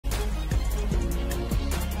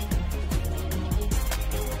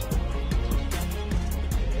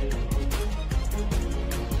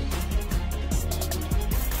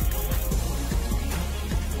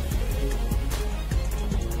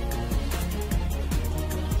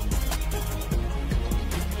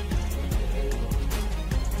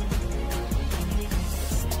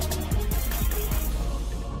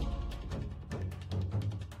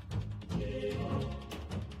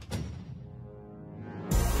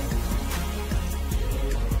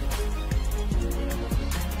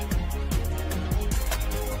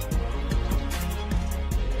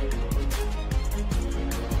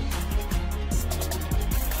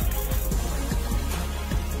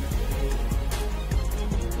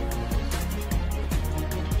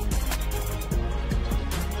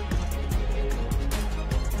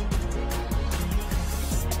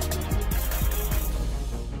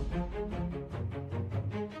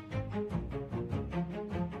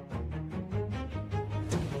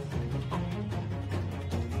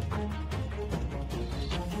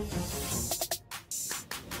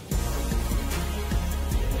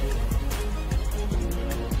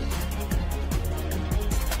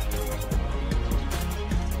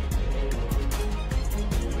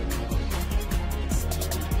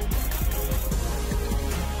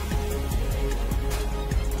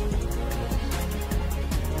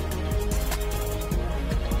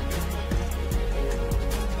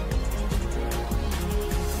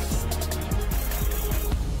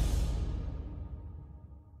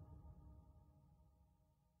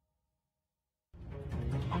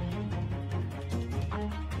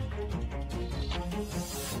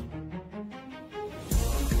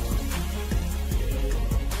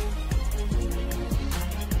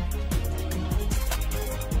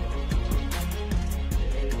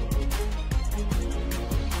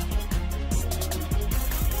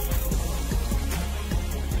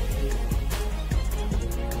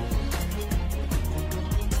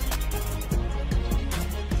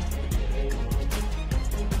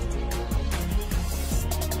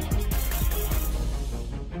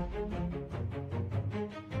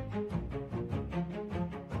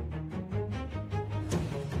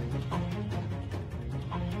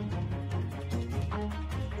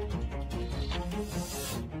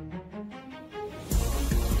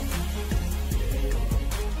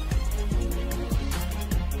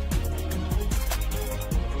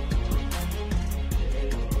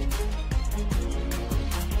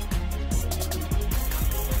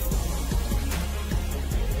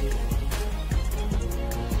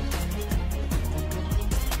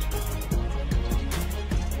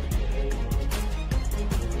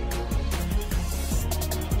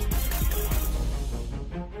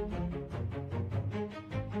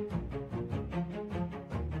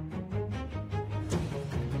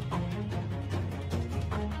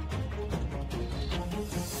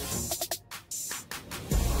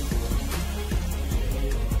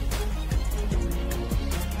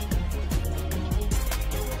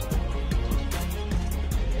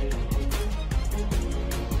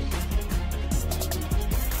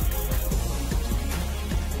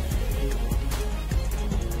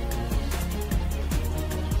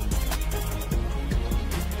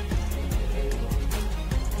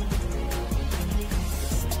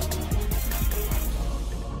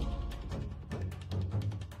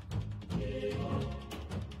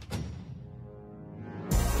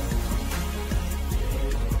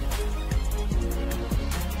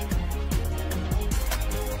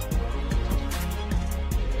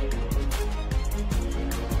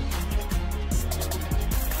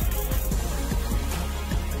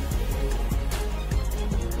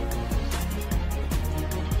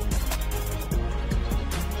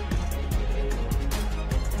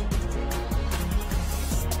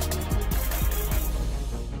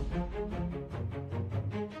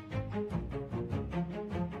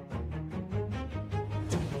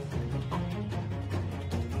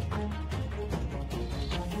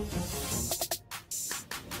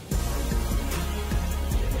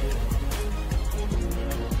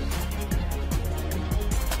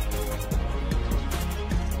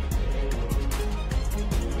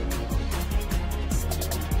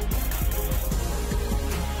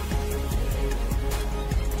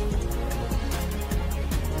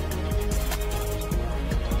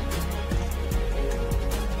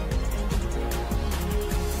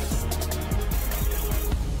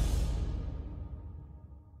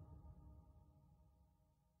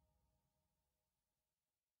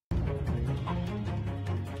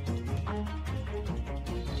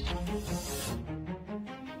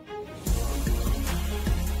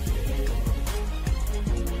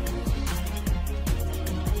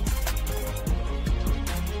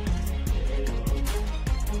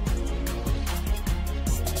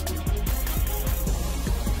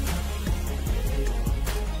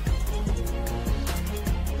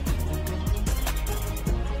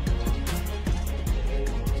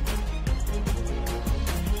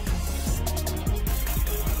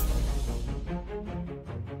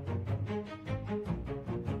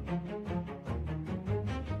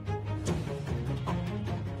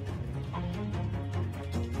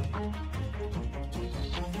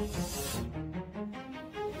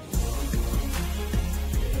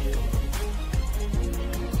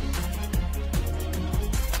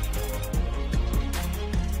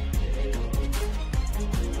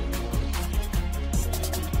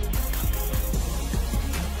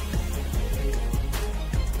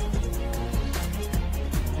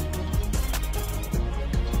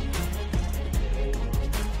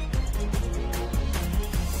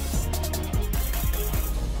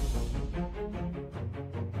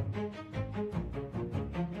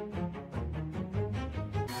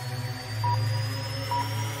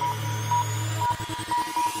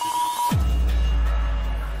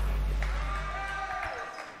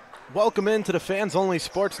Welcome into the Fans Only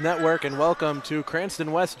Sports Network and welcome to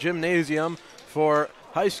Cranston West Gymnasium for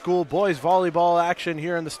high school boys volleyball action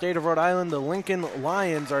here in the state of Rhode Island. The Lincoln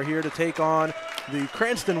Lions are here to take on the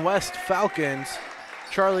Cranston West Falcons.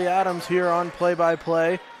 Charlie Adams here on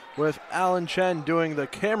play-by-play with Alan Chen doing the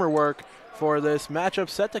camera work for this matchup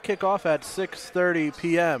set to kick off at 6:30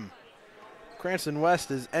 p.m. Cranston West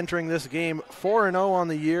is entering this game 4-0 on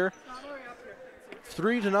the year.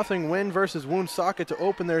 3-0 win versus Woonsocket to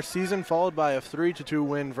open their season, followed by a 3-2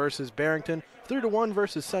 win versus Barrington, 3-1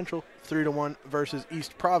 versus Central, 3-1 versus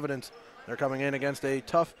East Providence. They're coming in against a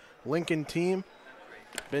tough Lincoln team.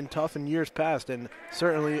 Been tough in years past and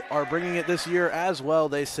certainly are bringing it this year as well.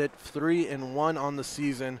 They sit 3-1 on the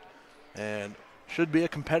season and should be a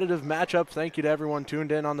competitive matchup. Thank you to everyone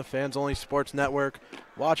tuned in on the Fans Only Sports Network,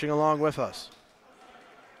 watching along with us.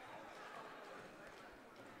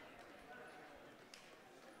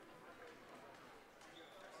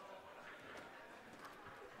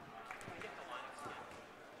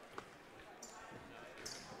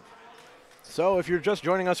 So if you're just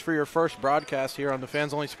joining us for your first broadcast here on the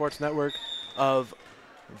Fans Only Sports Network of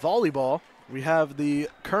volleyball, we have the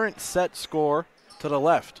current set score to the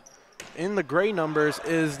left. In the gray numbers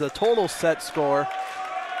is the total set score.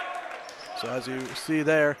 So as you see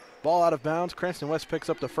there, ball out of bounds. Cranston West picks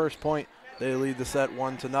up the first point. They lead the set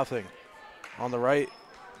 1-0. On the right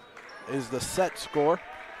is the set score.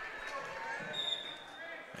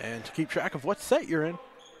 And to keep track of what set you're in,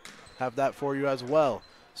 have that for you as well.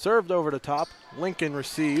 Served over the top, Lincoln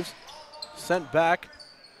receives, sent back,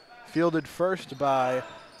 fielded first by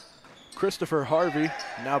Christopher Harvey,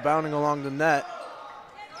 now bounding along the net.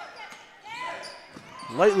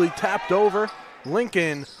 Lightly tapped over,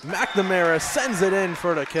 Lincoln, McNamara sends it in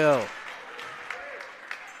for the kill.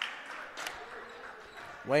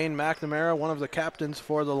 Wayne McNamara, one of the captains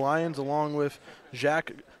for the Lions, along with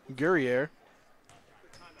Jacques Guerrier.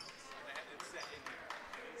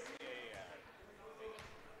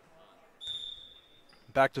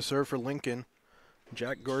 Back to serve for Lincoln,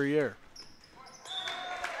 Jack Guerrier.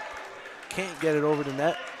 Can't get it over the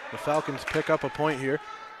net. The Falcons pick up a point here.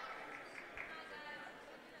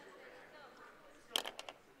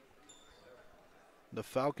 The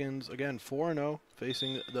Falcons, again, 4-0,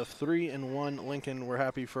 facing the 3-1 Lincoln. We're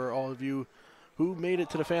happy for all of you who made it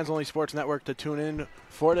to the Fans Only Sports Network to tune in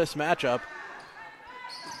for this matchup.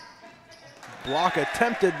 Block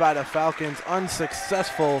attempted by the Falcons,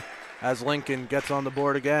 unsuccessful, as Lincoln gets on the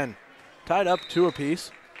board again. Tied up 2 apiece.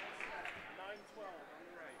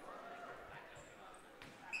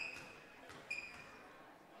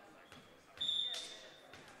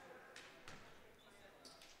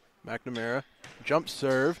 McNamara, jump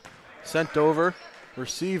serve, sent over,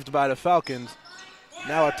 received by the Falcons.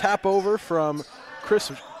 Now a tap over from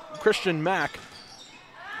Christian Mack.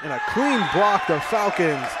 And a clean block. The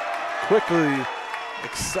Falcons quickly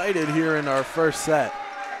excited here in our first set.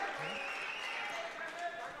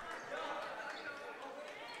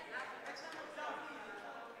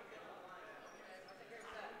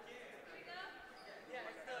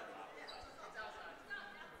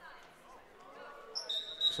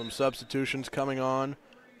 Some substitutions coming on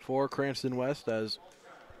for Cranston West as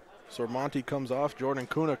Sormonti comes off, Jordan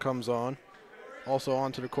Kuna comes on. Also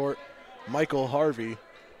onto the court, Michael Harvey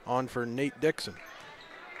on for Nate Dixon.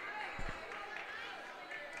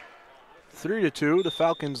 3-2, the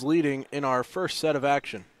Falcons leading in our first set of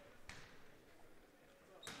action.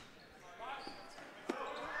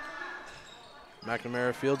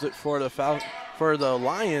 McNamara fields it for the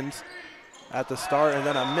Lions at the start, and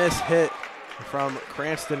then a miss hit from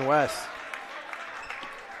Cranston West.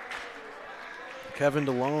 Kevin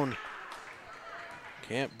DeLone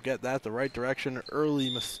can't get that the right direction.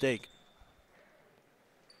 Early mistake.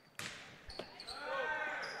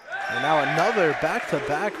 And now another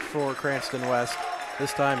back-to-back for Cranston West.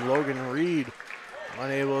 This time Logan Reed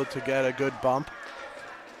unable to get a good bump.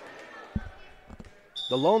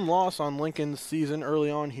 The lone loss on Lincoln's season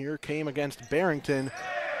early on here came against Barrington.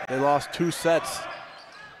 They lost 2 sets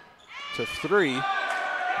to 3.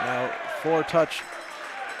 Now 4-touch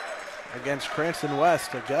against Cranston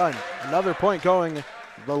West. Again, another point going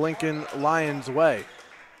the Lincoln Lions' way.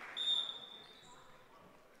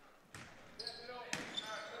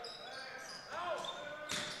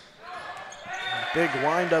 Big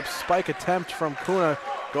wind-up spike attempt from Kuna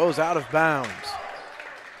goes out of bounds.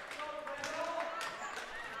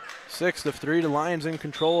 6-3, the Lions in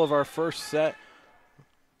control of our first set.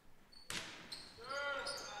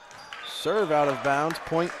 Serve out of bounds,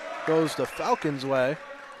 point goes the Falcons' way.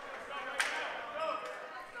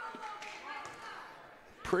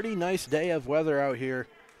 Pretty nice day of weather out here.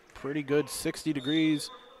 Pretty good, 60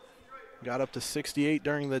 degrees got up to 68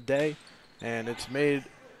 during the day, and it's made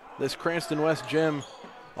this Cranston West gym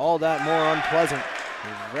all that more unpleasant.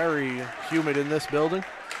 It's very humid in this building.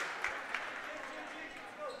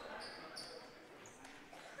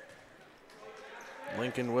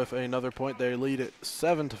 Lincoln with another point. They lead it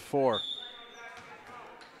 7-4.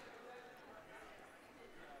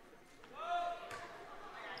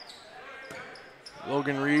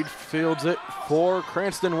 Logan Reed fields it for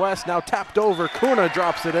Cranston West. Now tapped over. Kuna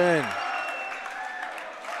drops it in.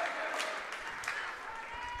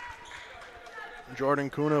 Jordan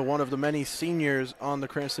Kuna, one of the many seniors on the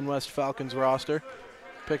Cranston West Falcons roster,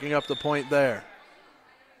 picking up the point there.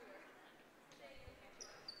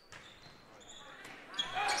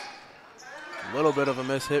 A little bit of a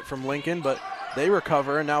miss hit from Lincoln, but they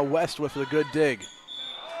recover, and now West with a good dig.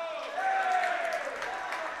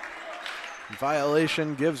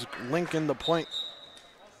 Violation gives Lincoln the point.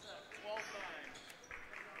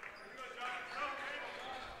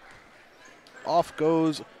 Off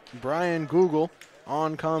goes Brian Google.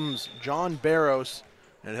 On comes John Barros,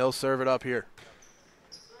 and he'll serve it up here.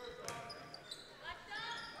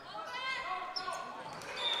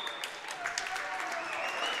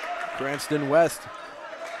 Cranston West,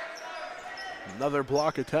 another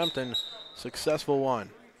block attempt and successful one.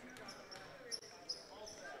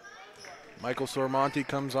 Michael Sormonti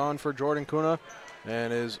comes on for Jordan Kuna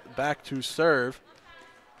and is back to serve.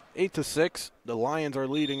 8-6, the Lions are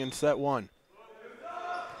leading in set one.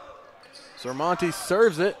 Sormonti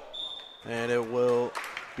serves it, and it will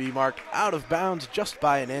be marked out of bounds just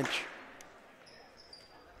by an inch.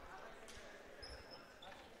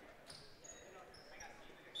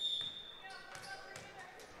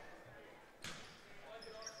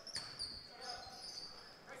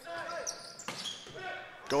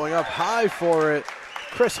 Going up high for it,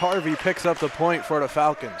 Chris Harvey picks up the point for the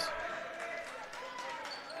Falcons.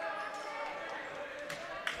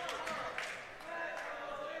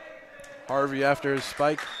 Harvey after his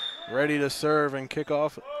spike, ready to serve and kick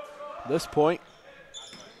off this point.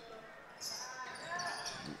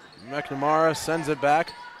 McNamara sends it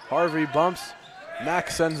back. Harvey bumps. Mack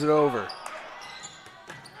sends it over.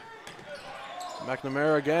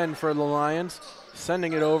 McNamara again for the Lions,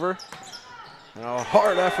 sending it over. Now a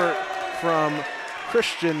hard effort from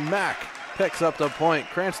Christian Mack picks up the point.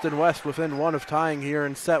 Cranston West within one of tying here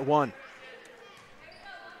in set one.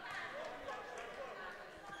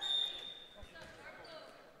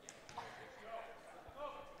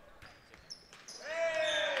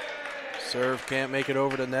 Serve can't make it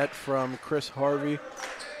over the net from Chris Harvey.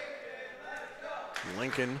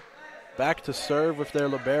 Lincoln back to serve with their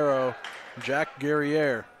libero, Jack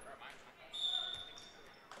Guerriere.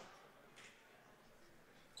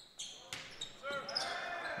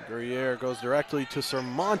 Guerriere goes directly to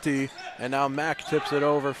Sormonti, and now Mack tips it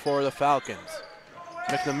over for the Falcons.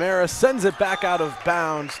 McNamara sends it back out of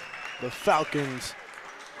bounds. The Falcons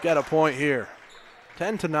get a point here.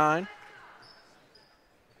 10-9.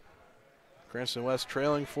 Cranston West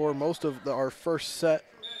trailing for most of our first set.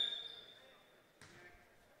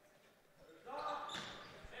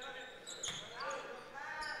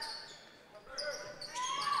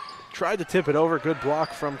 Tried to tip it over. Good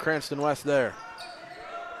block from Cranston West there.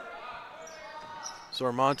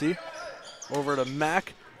 Sormonti over to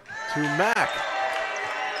Mack,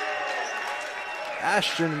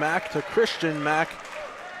 Ashton Mack to Christian Mack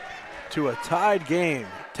to a tied game,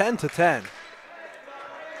 10-10.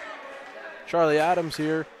 Charlie Adams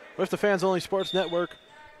here with the Fans Only Sports Network.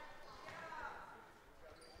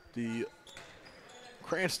 The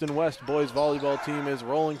Cranston West boys volleyball team is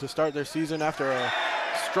rolling to start their season after a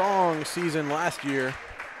strong season last year,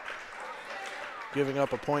 giving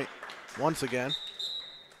up a point once again.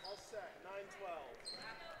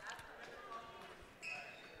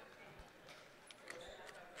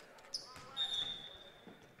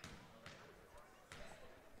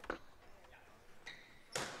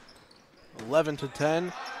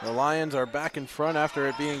 11-10. The Lions are back in front after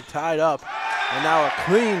it being tied up. And now a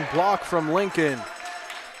clean block from Lincoln.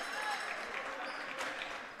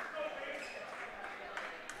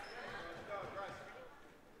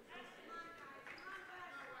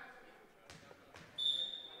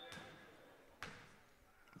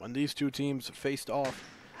 When these two teams faced off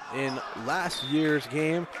in last year's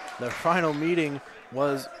game, their final meeting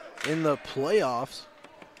was in the playoffs,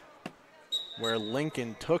 where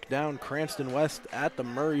Lincoln took down Cranston West at the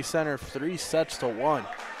Murray Center 3-1.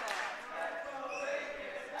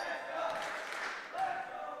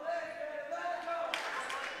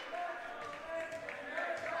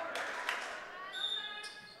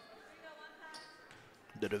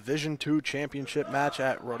 The Division II championship match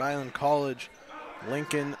at Rhode Island College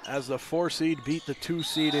Lincoln, as the 4 seed, beat the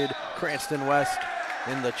 2-seeded Cranston West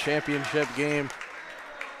in the championship game.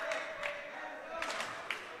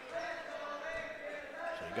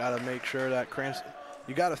 So you got to make sure that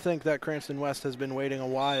you got to think that Cranston West has been waiting a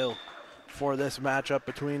while for this matchup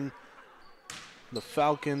between the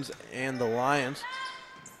Falcons and the Lions.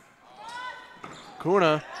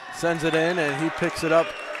 Kuna sends it in, and he picks it up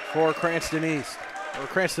for Cranston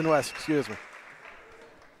West, excuse me.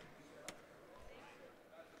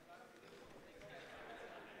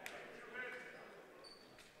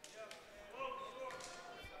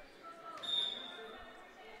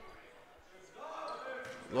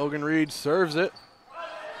 Logan Reed serves it.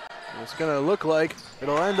 It's going to look like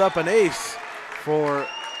it'll end up an ace for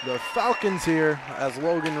the Falcons here as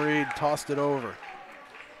Logan Reed tossed it over.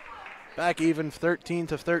 Back even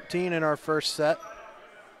 13-13 in our first set.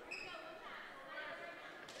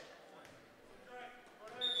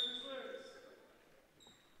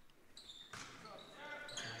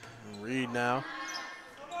 Reed now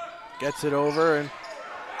gets it over, and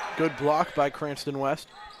good block by Cranston West.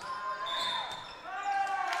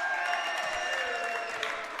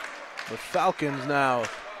 The Falcons now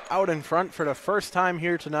out in front for the first time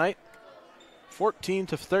here tonight.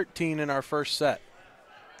 14-13 in our first set.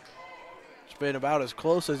 It's been about as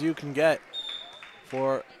close as you can get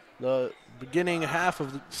for the beginning half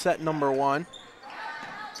of set number 1.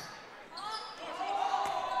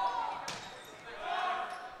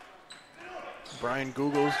 Brian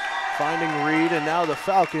Googles finding Reed, and now the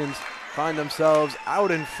Falcons find themselves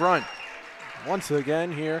out in front. Once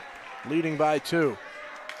again here, leading by 2.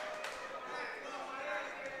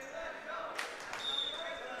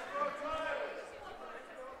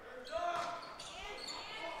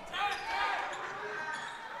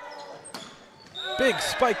 Big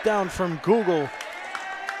spike down from Google.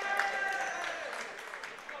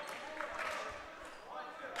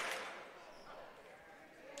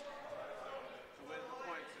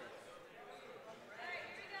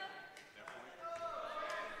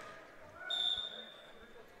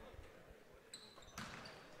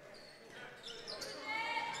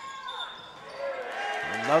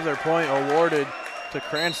 Another point awarded to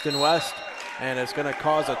Cranston West, and it's going to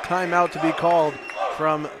cause a timeout to be called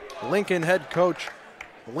from Lincoln head coach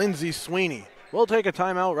Lindsey Sweeney. We'll take a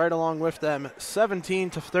timeout right along with them.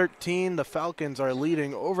 17-13, the Falcons are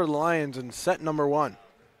leading over the Lions in set number 1.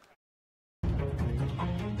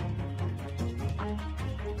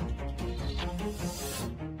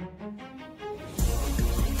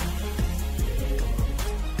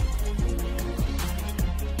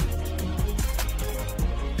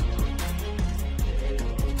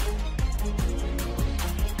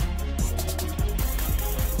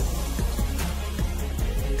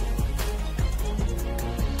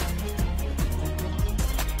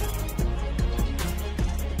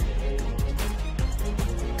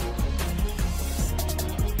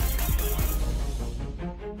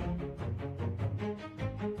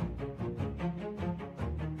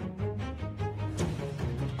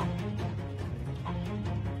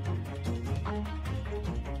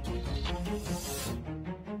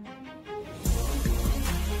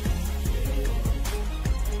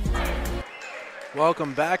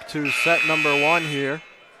 Welcome back to set number 1 here.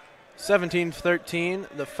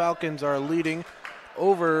 17-13, the Falcons are leading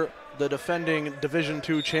over the defending Division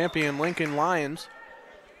II champion Lincoln Lions.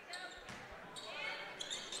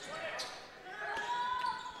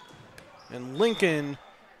 And Lincoln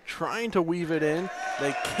trying to weave it in.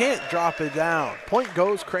 They can't drop it down. Point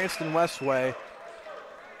goes Cranston West's way.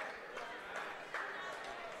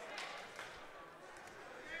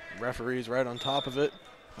 Referees right on top of it.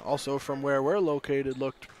 Also from where we're located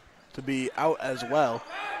looked to be out as well.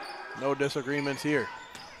 No disagreements here.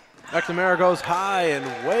 McNamara goes high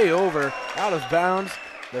and way over, out of bounds.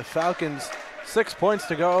 The Falcons 6 points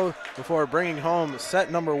to go before bringing home set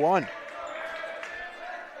number 1.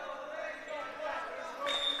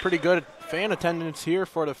 Pretty good fan attendance here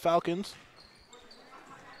for the Falcons.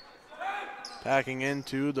 Packing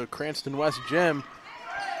into the Cranston West gym.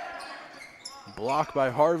 Blocked by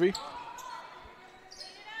Harvey.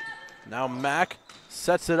 Now Mack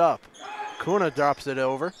sets it up. Kuna drops it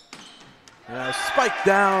over. Now spiked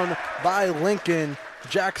down by Lincoln.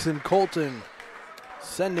 Jackson Colton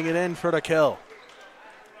sending it in for the kill.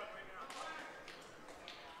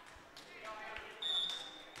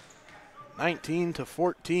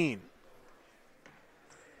 (19-14).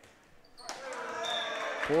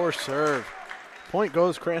 Poor serve. Point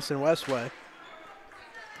goes Cranston West way.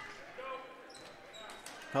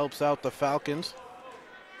 Helps out the Falcons.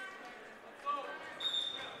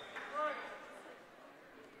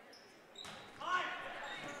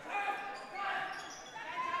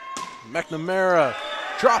 McNamara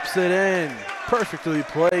drops it in, perfectly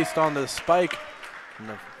placed on the spike, and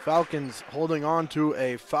the Falcons holding on to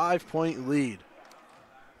a 5-point lead.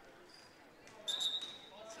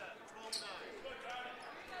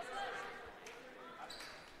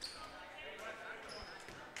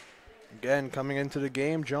 Again, coming into the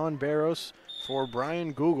game, John Barros for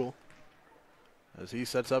Brian Google as he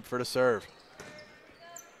sets up for the serve.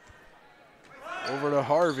 Over to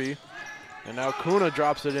Harvey, and now Kuna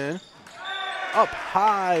drops it in. Up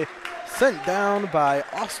high, sent down by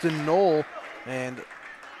Austin Knoll, and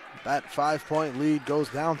that 5-point lead goes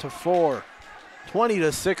down to 4,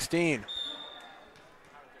 20-16.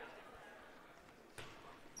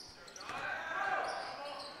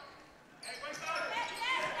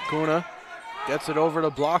 Kuna gets it over to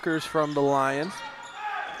blockers from the Lions.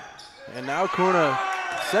 And now Kuna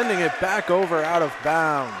sending it back over out of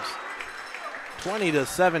bounds.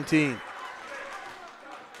 20-17.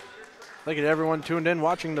 Thank you to everyone tuned in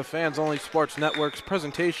watching the Fans Only Sports Network's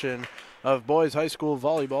presentation of boys high school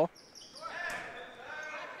volleyball.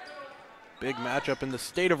 Big matchup in the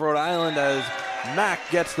state of Rhode Island as Mack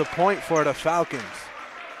gets the point for the Falcons.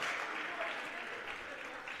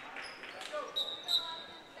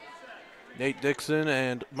 Nate Dixon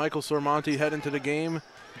and Michael Sormonti head into the game.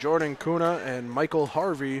 Jordan Kuna and Michael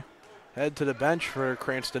Harvey head to the bench for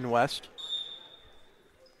Cranston West.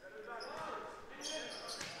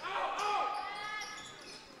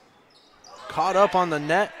 Caught up on the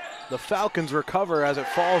net. The Falcons recover as it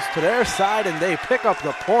falls to their side, and they pick up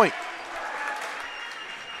the point.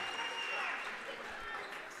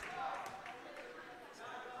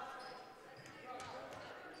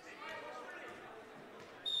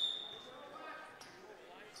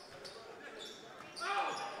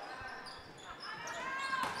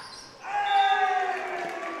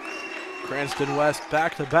 Cranston West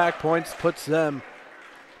back-to-back points puts them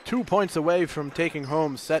 2 points away from taking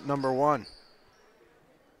home set number 1.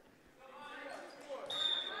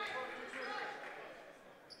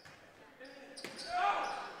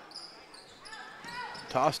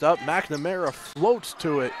 Tossed up, McNamara floats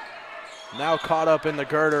to it. Now caught up in the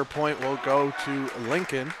girder, point will go to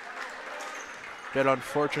Lincoln. Bit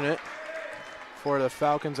unfortunate for the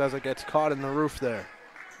Falcons as it gets caught in the roof there.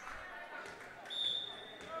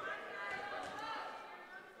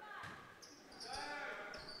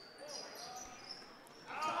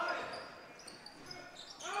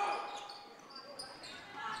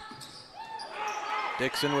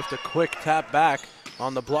 Dixon with the quick tap back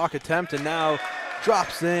on the block attempt, and now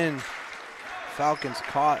drops in. Falcons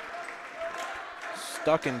caught,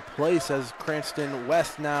 stuck in place as Cranston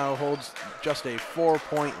West now holds just a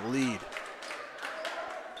 4-point lead.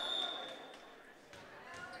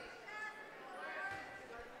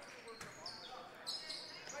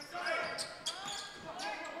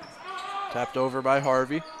 Tapped over by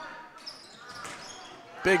Harvey.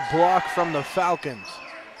 Big block from the Falcons.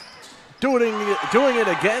 Doing it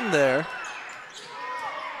again there.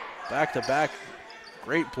 Back to back,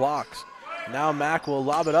 great blocks. Now Mack will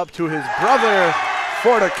lob it up to his brother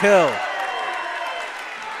for the kill.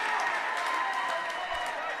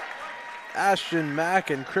 Ashton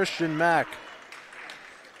Mack and Christian Mack.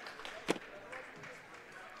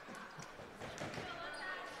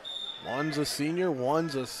 One's a senior,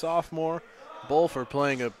 one's a sophomore. Both are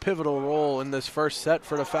playing a pivotal role in this first set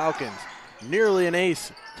for the Falcons. Nearly an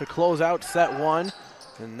ace to close out set 1.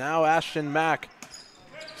 And now Ashton Mack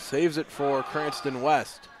saves it for Cranston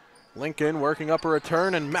West. Lincoln working up a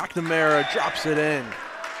return, and McNamara drops it in.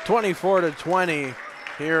 24-20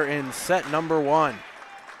 here in set number 1.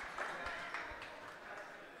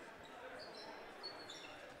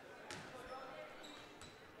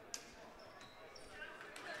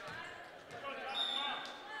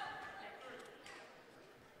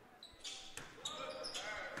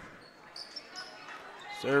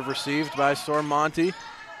 Serve received by Sormonti.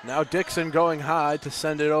 Now Dixon going high to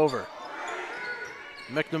send it over.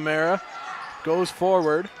 McNamara goes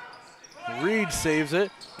forward. Reed saves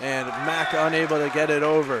it, and Mack unable to get it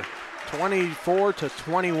over.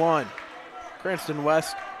 24-21. Cranston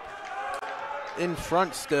West in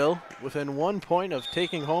front still, within 1 point of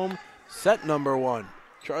taking home set number 1.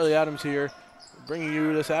 Charlie Adams here, bringing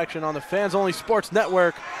you this action on the Fans Only Sports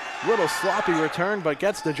Network. Little sloppy return, but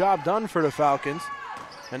gets the job done for the Falcons.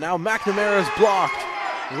 And now McNamara's blocked.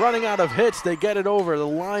 Running out of hits, they get it over. The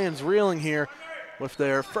Lions reeling here with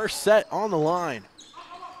their first set on the line.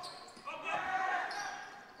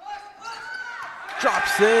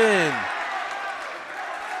 Drops in.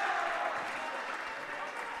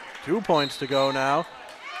 2 points to go now.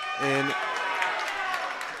 And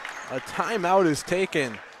a timeout is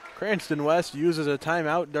taken. Cranston West uses a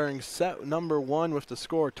timeout during set number 1 with the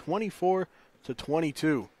score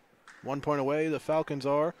 24-22. 1 point away the Falcons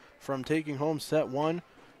are from taking home set 1,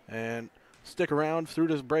 and stick around through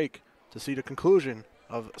this break to see the conclusion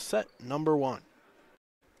of set number 1.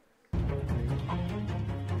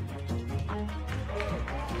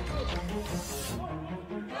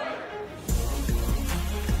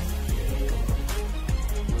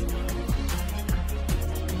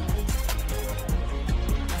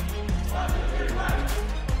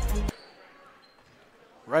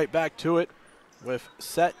 Right back to it with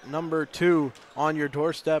set number 2 on your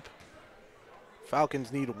doorstep.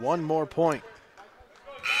 Falcons need 1 more point.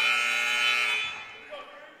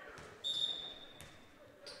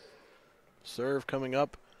 Serve coming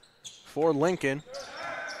up for Lincoln.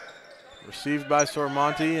 Received by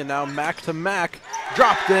Sormonti, and now Mac to Mac.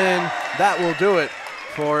 Dropped in. That will do it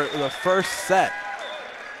for the first set.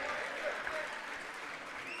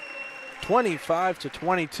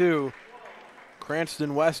 25-22.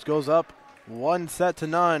 Cranston West goes up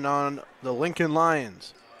 1-0 on the Lincoln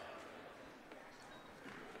Lions.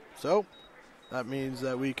 So that means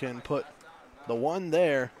that we can put the 1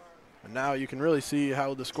 there, and now you can really see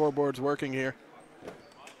how the scoreboard's working here.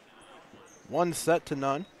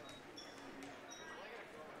 1-0.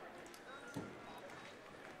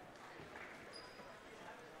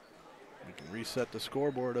 We can reset the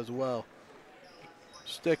scoreboard as well.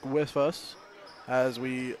 Stick with us as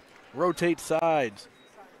we rotate sides.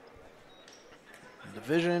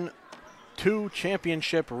 Division II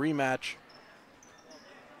championship rematch.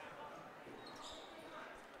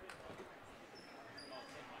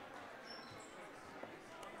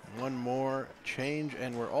 One more change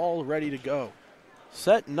and we're all ready to go.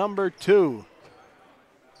 Set number 2.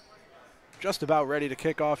 Just about ready to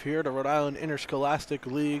kick off here. The Rhode Island Interscholastic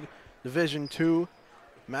League Division II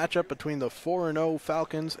matchup between the 4-0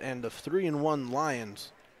 Falcons and the 3-1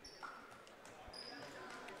 Lions.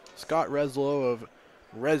 Scott Reslow of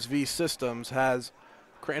ResV Systems has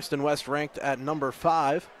Cranston West ranked at number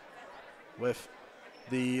 5, with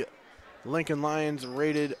the Lincoln Lions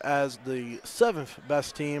rated as the 7th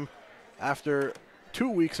best team after 2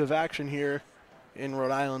 weeks of action here in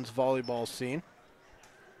Rhode Island's volleyball scene.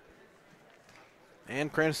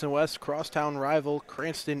 And Cranston West crosstown rival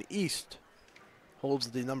Cranston East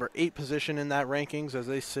holds the number 8 position in that rankings as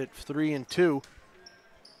they sit 3-2.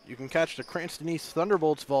 You can catch the Cranston East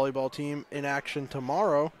Thunderbolts volleyball team in action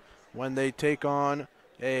tomorrow when they take on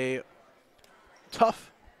a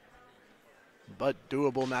tough but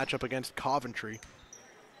doable matchup against Coventry.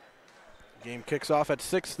 Game kicks off at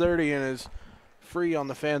 6:30 and is free on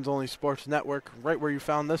the Fans Only Sports Network, right where you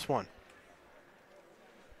found this one.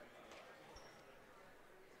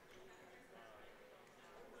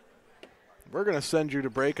 We're going to send you to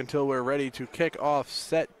break until we're ready to kick off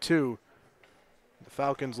set 2. The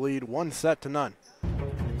Falcons lead 1-0.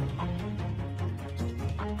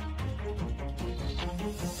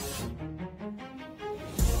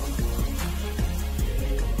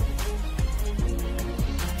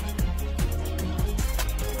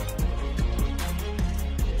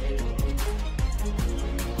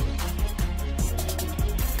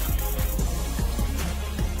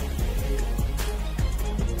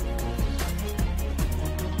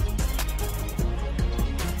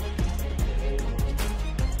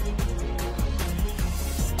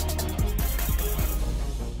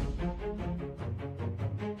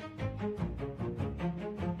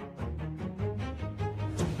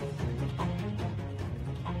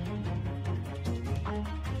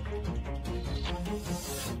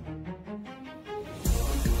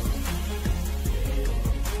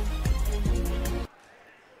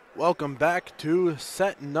 Welcome back to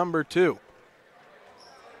set number 2.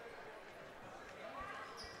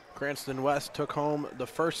 Cranston West took home the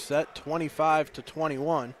first set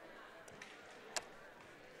 25-21.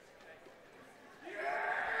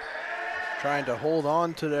 Trying to hold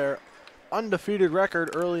on to their undefeated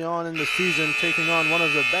record early on in the season, taking on one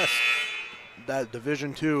of the best that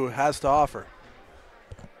Division II has to offer.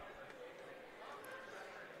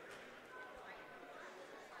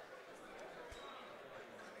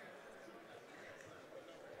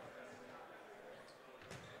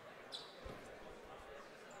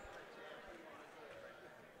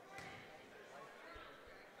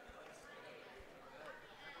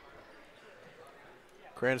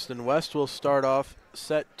 Cranston West will start off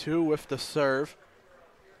set 2 with the serve.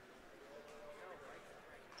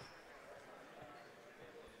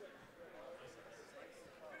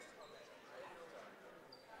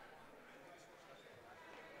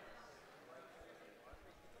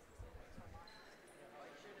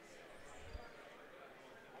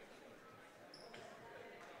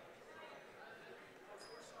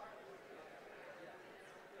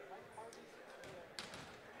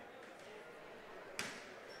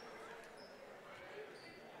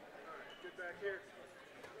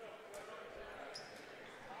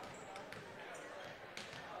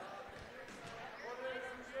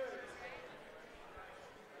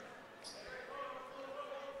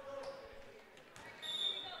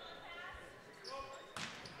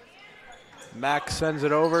 Mack sends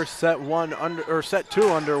it over, set two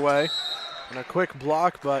underway, and a quick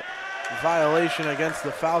block, but violation against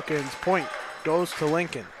the Falcons. Point goes to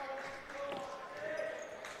Lincoln.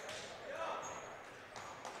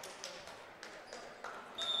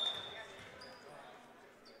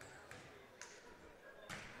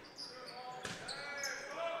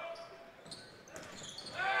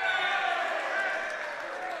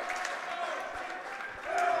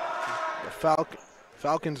 The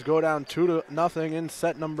Falcons go down 2-0 in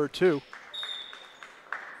set number 2.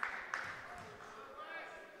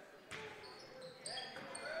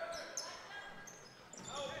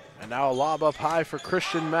 And now a lob up high for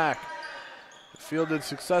Christian Mack. Fielded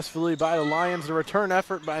successfully by the Lions. The return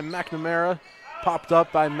effort by McNamara, popped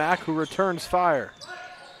up by Mack, who returns fire.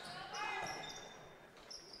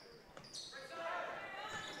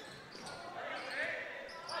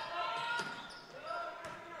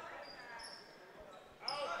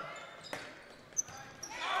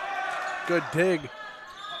 Good dig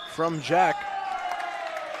from Jack.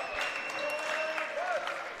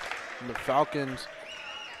 And the Falcons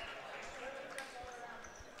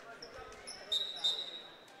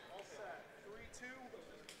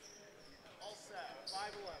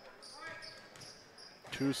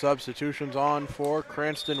two substitutions on for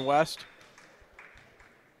Cranston West.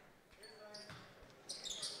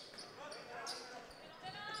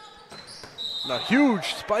 And a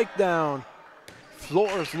huge spike down.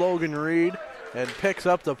 Floors Logan Reed and picks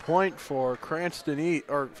up the point for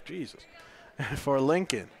for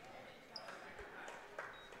Lincoln.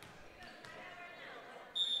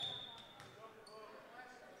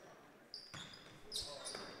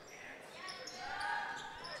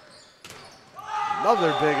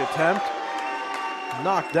 Another big attempt.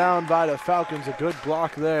 Knocked down by the Falcons. A good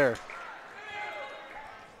block there.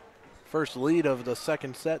 First lead of the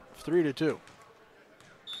second set, 3-2.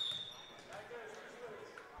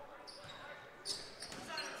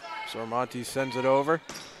 Sormonti sends it over.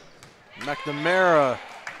 McNamara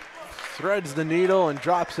threads the needle and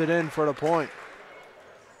drops it in for the point.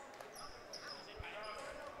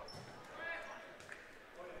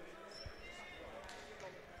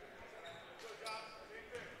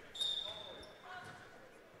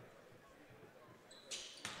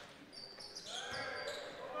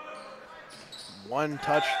 One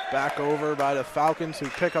touch back over by the Falcons, who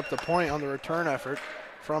pick up the point on the return effort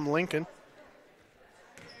from Lincoln.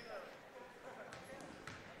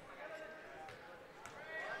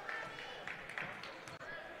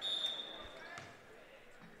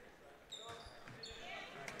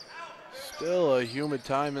 Still a humid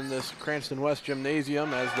time in this Cranston West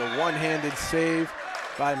Gymnasium as the one-handed save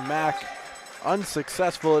by Mack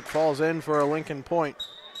unsuccessful. It falls in for a Lincoln point.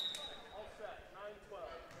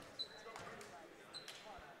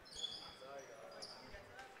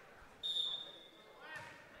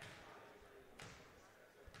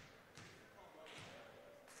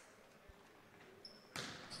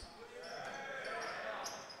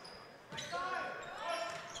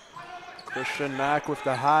 Christian Mack with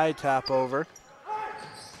the high tap over.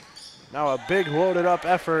 Now a big loaded up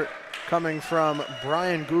effort coming from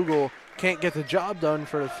Brian Google. Can't get the job done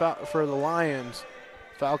for the Lions.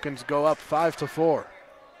 Falcons go up 5-4.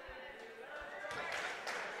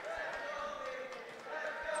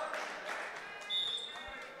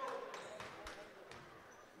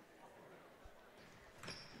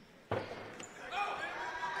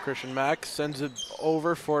 Christian Mack sends it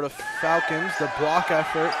over for the Falcons. The block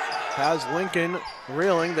effort has Lincoln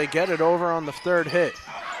reeling. They get it over on the third hit.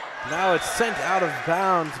 Now it's sent out of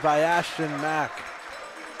bounds by Ashton Mack.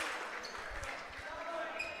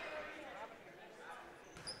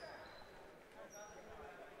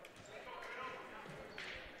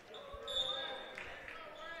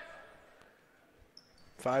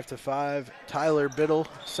 Five to 5. Tyler Biddle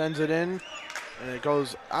sends it in, and it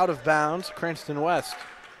goes out of bounds. Cranston West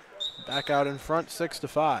back out in front,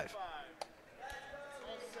 6-5.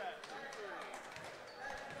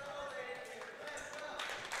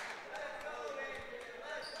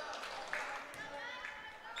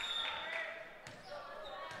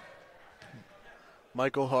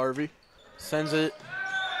 Michael Harvey sends it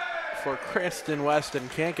for Cranston West and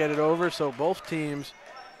can't get it over, so both teams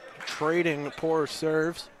trading poor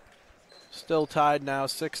serves. Still tied now,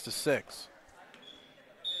 6-6.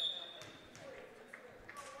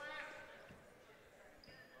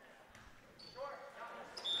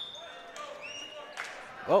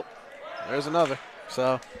 Oh, There's another.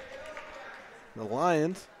 So the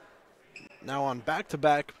Lions now on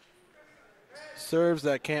back-to-back serves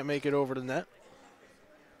that can't make it over the net.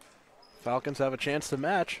 Falcons have a chance to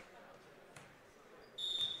match.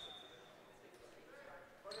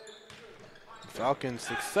 Falcons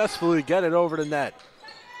successfully get it over the net.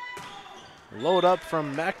 Load up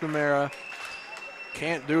from McNamara.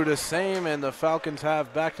 Can't do the same, and the Falcons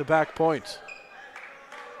have back-to-back points.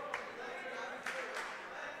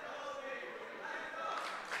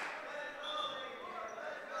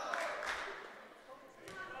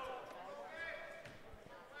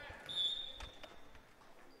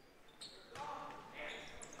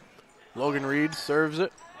 Logan Reed serves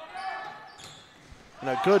it. And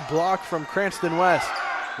a good block from Cranston West.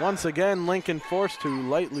 Once again, Lincoln forced to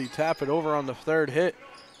lightly tap it over on the third hit.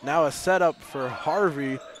 Now a setup for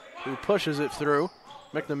Harvey, who pushes it through.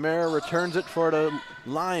 McNamara returns it for the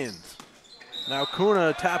Lions. Now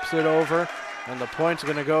Kuna taps it over, and the point's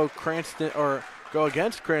going to go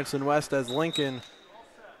against Cranston West as Lincoln.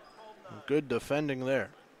 Good defending there.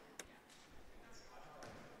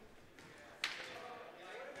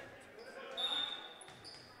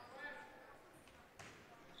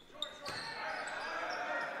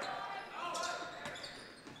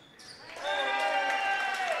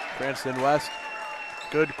 Cranston West,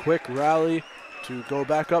 good quick rally to go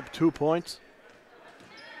back up 2 points.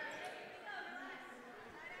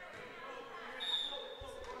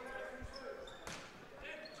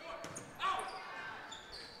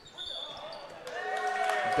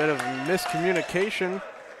 A bit of miscommunication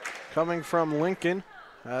coming from Lincoln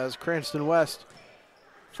as Cranston West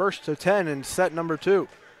first to 10 in set number 2.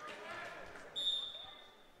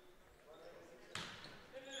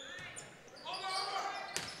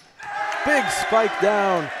 Big spike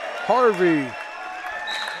down. Harvey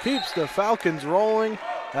keeps the Falcons rolling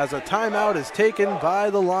as a timeout is taken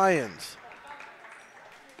by the Lions.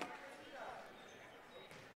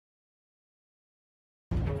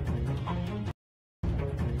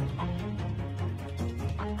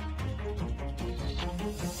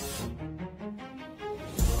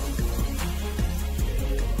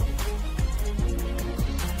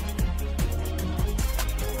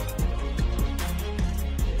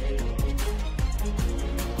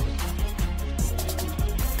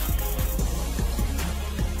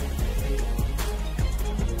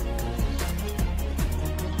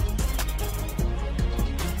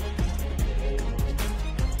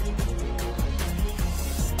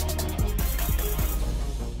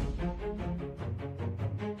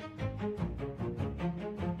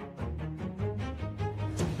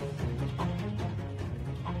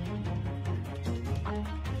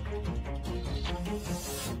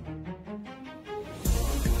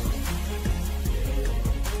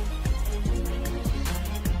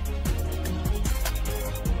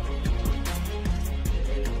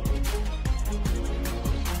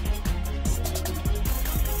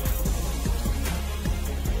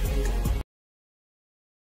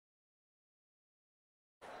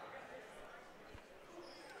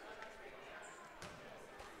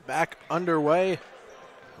 Back underway.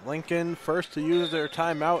 Lincoln first to use their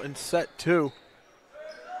timeout in set 2.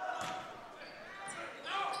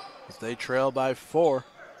 As they trail by 4.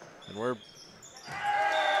 And we're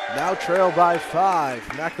now trail by 5.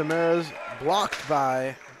 McNamara's blocked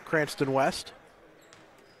by Cranston West.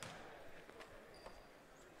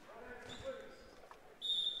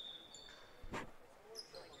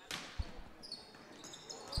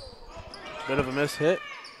 Bit of a miss hit.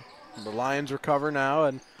 The Lions recover now,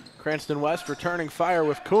 and Cranston West returning fire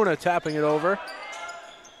with Kuna tapping it over.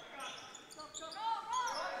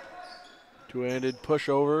 Two-handed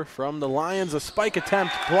pushover from the Lions. A spike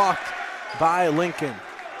attempt blocked by Lincoln.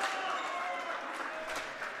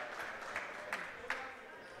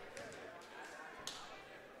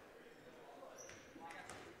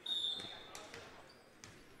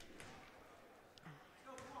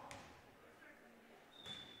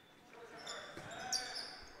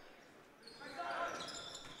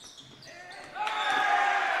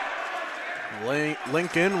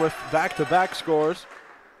 Lincoln with back-to-back scores.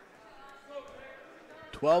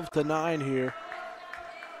 12-9 here.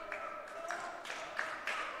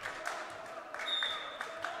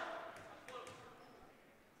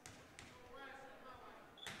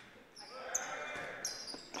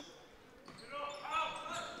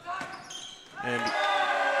 And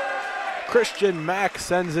Christian Mack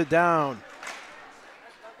sends it down.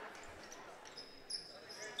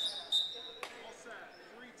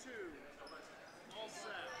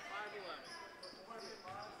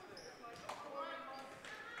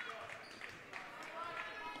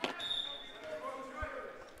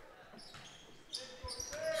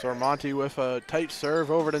 Sormonti with a tight serve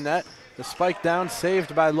over the net. The spike down,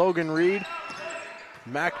 saved by Logan Reed.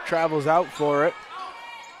 Mack travels out for it.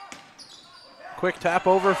 Quick tap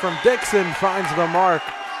over from Dixon, finds the mark.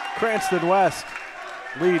 Cranston West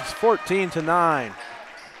leads 14-9.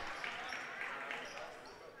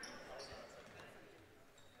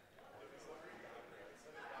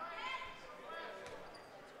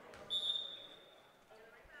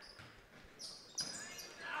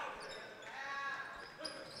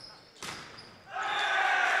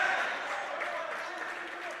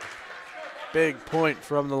 Big point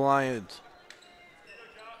from the Lions.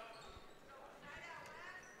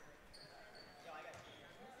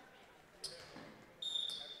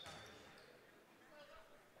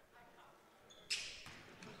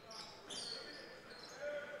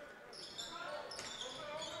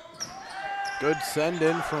 Good send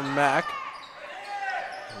in from Mack.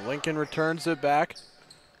 Lincoln returns it back.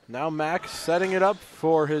 Now Mack setting it up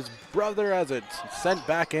for his brother as it's sent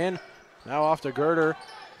back in. Now off to Girder.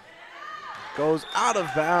 Goes out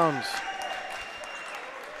of bounds.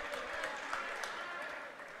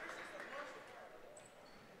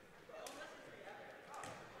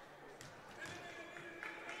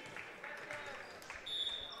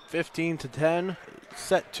 (15-10).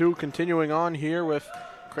 Set 2 continuing on here with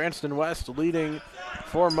Cranston West leading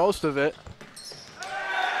for most of it.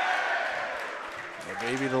 But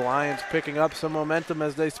maybe the Lions picking up some momentum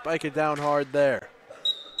as they spike it down hard there.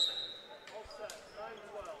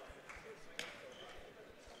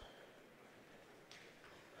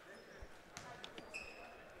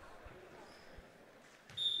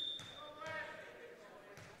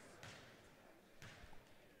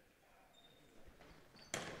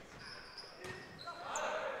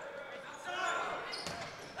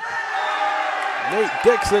 Nate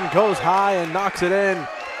Dixon goes high and knocks it in.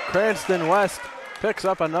 Cranston West picks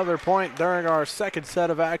up another point during our second set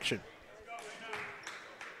of action.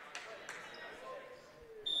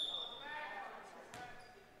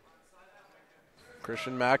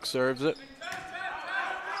 Christian Mack serves it.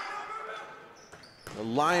 The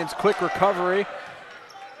Lions quick recovery.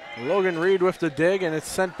 Logan Reed with the dig, and it's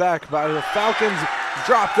sent back by the Falcons.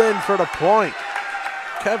 Dropped in for the point.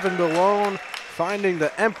 Kevin DeLone finding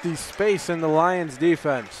the empty space in the Lions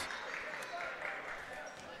defense.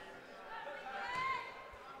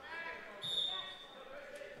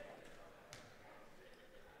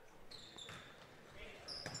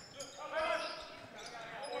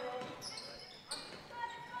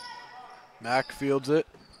 Mack fields it.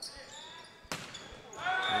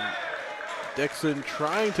 And Dixon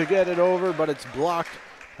trying to get it over, but it's blocked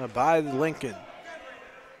by Lincoln.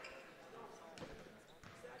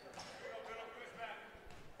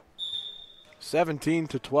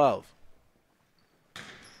 (17-12).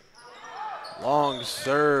 Long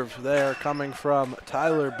serve there coming from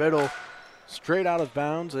Tyler Biddle. Straight out of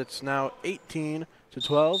bounds. It's now 18-12.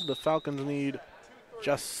 The Falcons need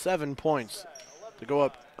just 7 points to go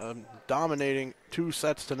up, dominating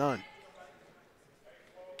 2-0.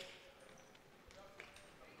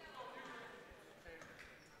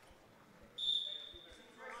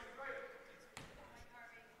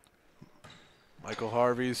 Michael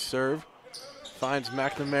Harvey's serve finds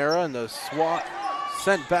McNamara, and the swat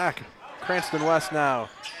sent back. Cranston West now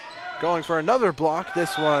going for another block.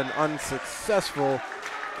 This one unsuccessful,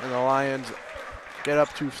 and the Lions get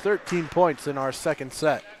up to 13 points in our second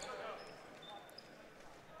set.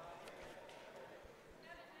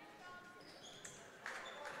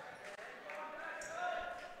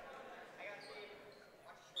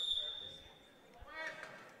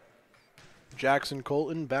 Jackson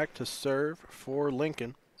Colton back to serve for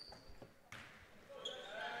Lincoln.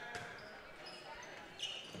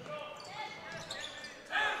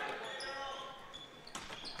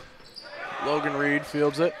 Logan Reed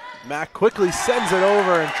fields it. Mack quickly sends it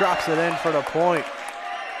over and drops it in for the point.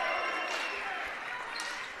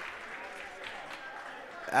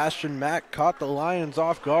 Ashton Mack caught the Lions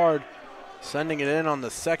off guard, sending it in on the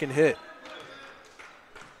second hit.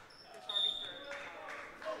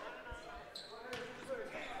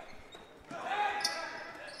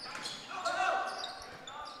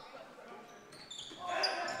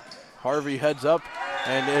 Harvey heads up,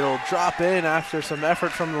 and it'll drop in after some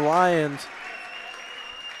effort from the Lions.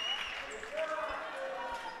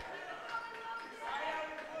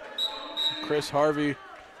 Chris Harvey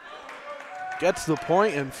gets the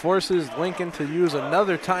point and forces Lincoln to use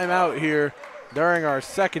another timeout here during our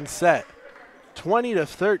second set.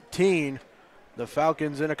 20-13, the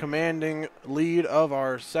Falcons in a commanding lead of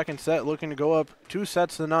our second set, looking to go up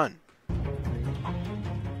 2-0.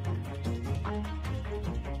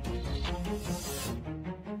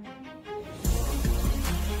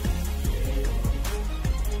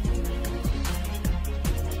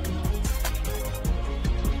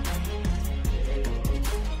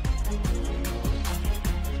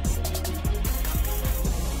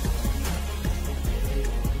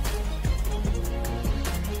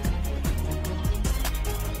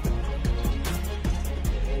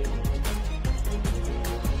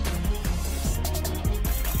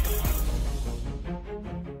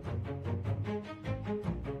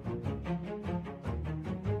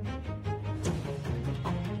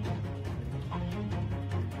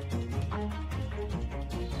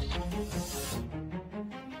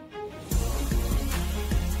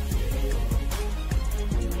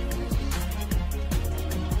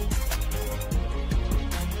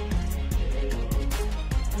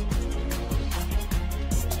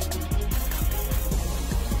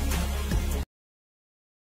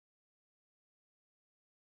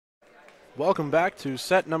 Welcome back to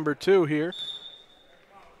set number 2 here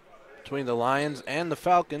between the Lions and the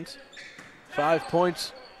Falcons. 5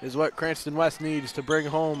 points is what Cranston West needs to bring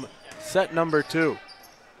home set number 2.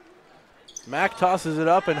 Mack tosses it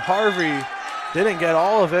up, and Harvey didn't get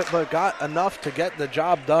all of it, but got enough to get the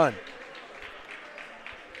job done.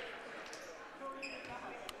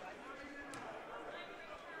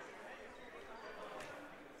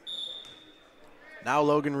 Now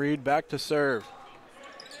Logan Reed back to serve.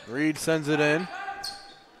 Reed sends it in.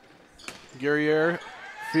 Guerriere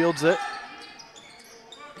fields it.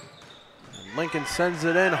 And Lincoln sends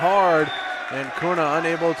it in hard, and Kuna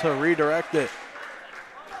unable to redirect it.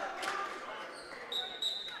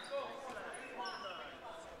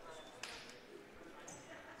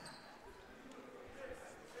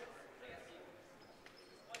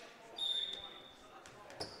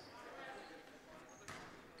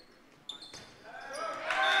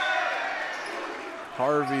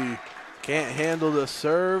 Harvey can't handle the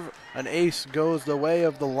serve. An ace goes the way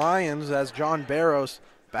of the Lions as John Barros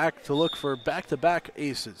back to look for back-to-back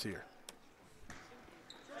aces here.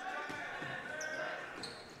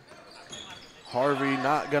 Harvey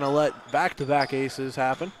not going to let back-to-back aces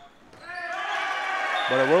happen.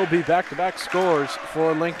 But it will be back-to-back scores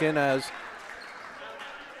for Lincoln as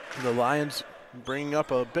the Lions bring up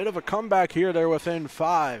a bit of a comeback here. They're within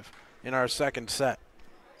 5 in our second set.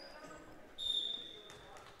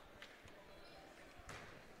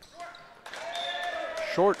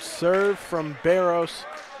 Short serve from Barros.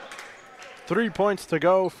 3 points to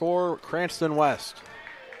go for Cranston West.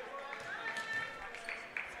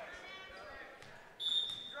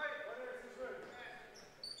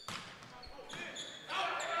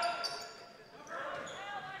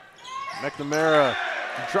 McNamara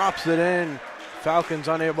drops it in. Falcons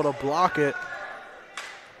unable to block it.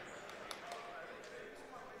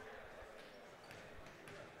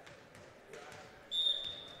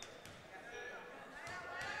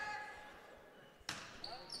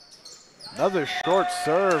 Another short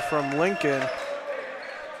serve from Lincoln.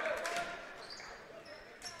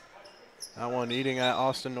 That one eating at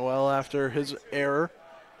Austin Noel after his error.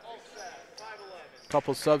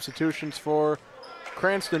 Couple substitutions for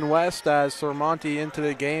Cranston West as Sormonti into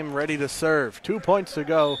the game, ready to serve. 2 points to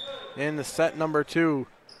go in the set number 2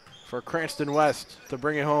 for Cranston West to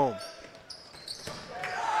bring it home.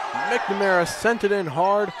 McNamara sent it in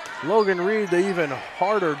hard. Logan Reed the even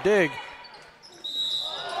harder dig.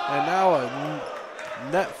 And now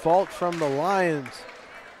a net fault from the Lions.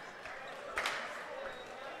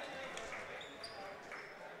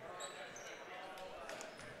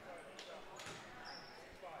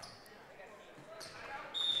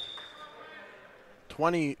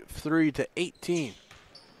 (23-18).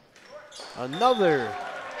 Another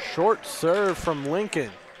short serve from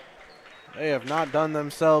Lincoln. They have not done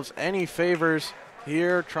themselves any favors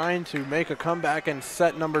here, trying to make a comeback in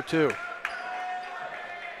set number 2.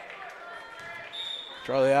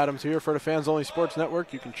 Charlie Adams here for the Fans Only Sports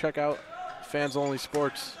Network. You can check out Fans Only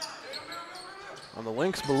Sports on the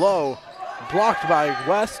links below. Blocked by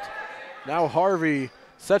West. Now Harvey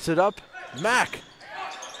sets it up. Mack,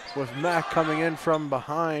 with Mack coming in from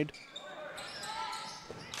behind.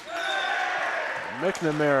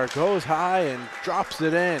 McNamara goes high and drops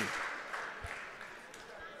it in.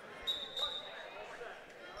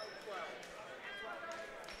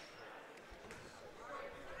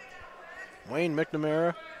 Wayne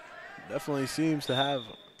McNamara definitely seems to have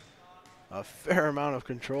a fair amount of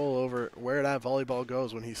control over where that volleyball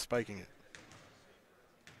goes when he's spiking it.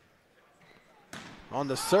 On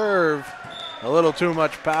the serve, a little too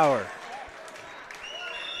much power.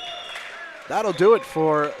 That'll do it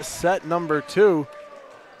for set number 2.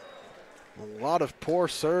 A lot of poor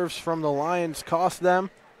serves from the Lions cost them,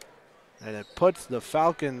 and it puts the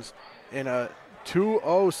Falcons in a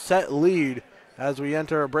 2-0 set lead as we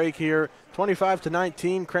enter a break here.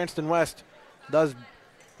 25-19, Cranston West does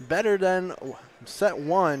better than set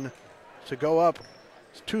 1 to go up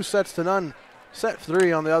 2 sets to none. Set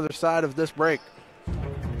 3 on the other side of this break.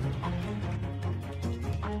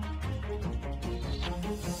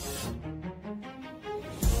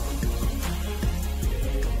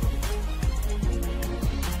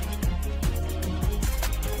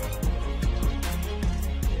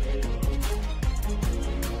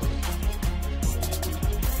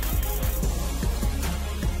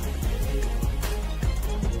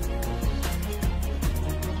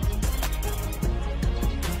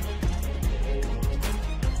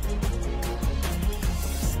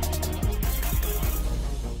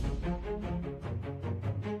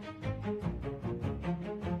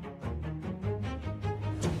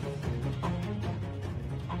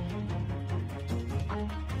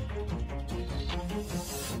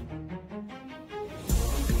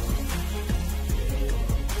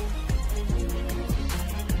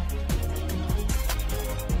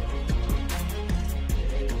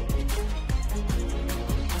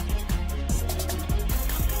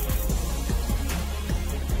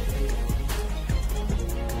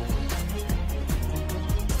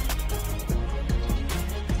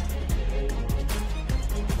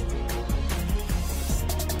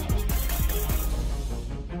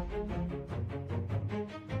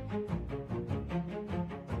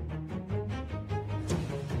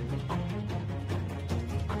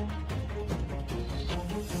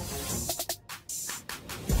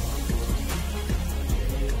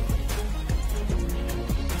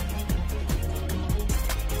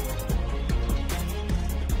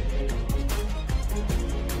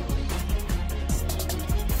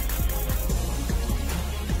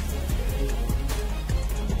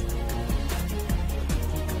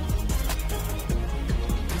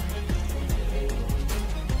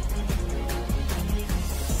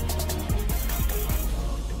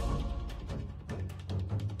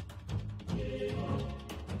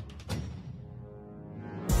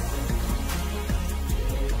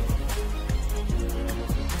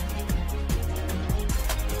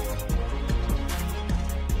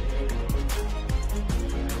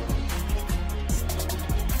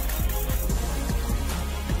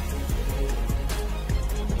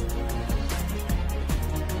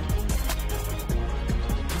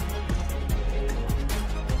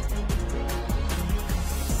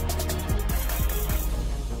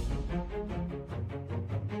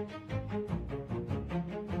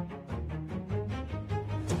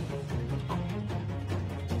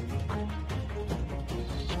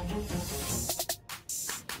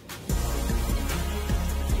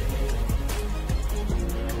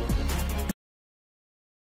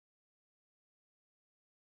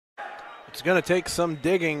 It's going to take some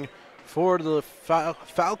digging for the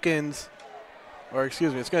Falcons, or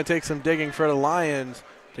excuse me, it's going to take some digging for the Lions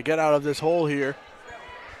to get out of this hole here.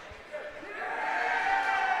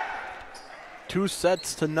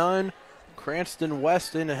 2-0. Cranston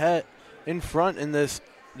West in front in this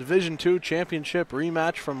Division II championship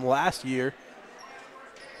rematch from last year.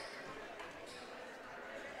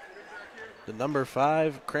 The number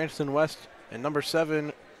 5 Cranston West and number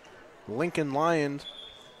 7 Lincoln Lions,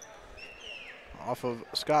 off of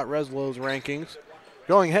Scott Reslow's rankings,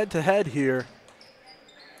 going head to head here.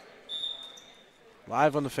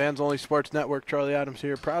 Live on the Fans Only Sports Network, Charlie Adams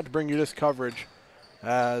here, proud to bring you this coverage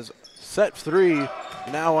as set 3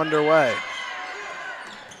 now underway.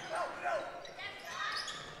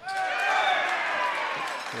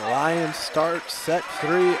 The Lions start set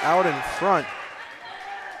 3 out in front.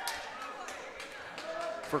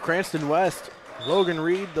 For Cranston West, Logan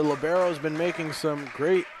Reed, the libero, has been making some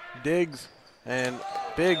great digs and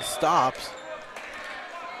big stops.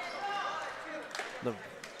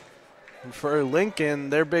 For Lincoln,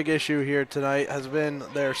 their big issue here tonight has been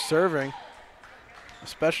their serving,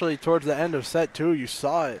 especially towards the end of set 2. You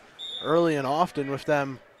saw it early and often with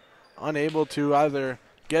them unable to either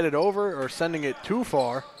get it over or sending it too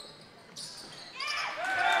far.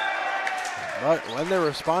 But when they're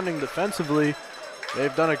responding defensively,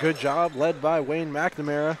 they've done a good job, led by Wayne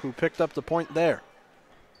McNamara, who picked up the point there.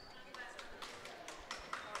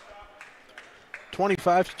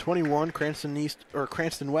 25-21,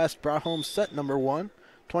 Cranston West brought home set number 1.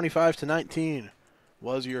 25-19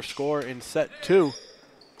 was your score in set 2.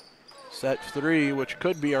 Set 3, which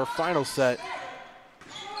could be our final set,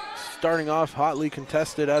 starting off hotly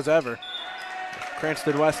contested as ever.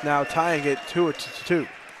 Cranston West now tying it 2-2.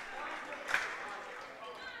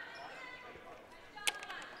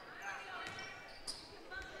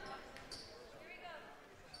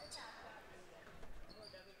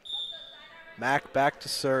 Mack back to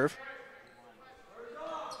serve.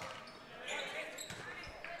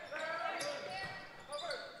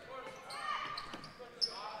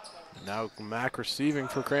 Now Mack receiving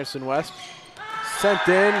for Cranston West. Sent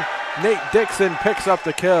in. Nate Dixon picks up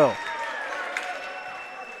the kill.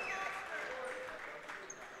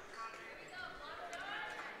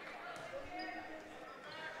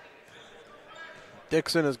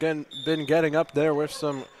 Dixon has been getting up there with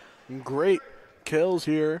some great kills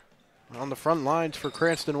here on the front lines for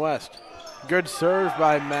Cranston West. Good serve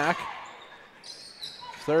by Mack.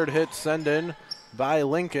 Third hit send in by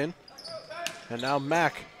Lincoln. And now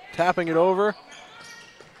Mack tapping it over.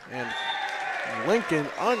 And Lincoln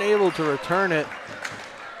unable to return it.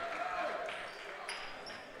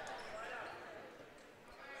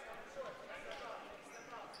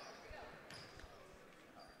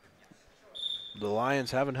 The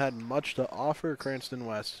Lions haven't had much to offer Cranston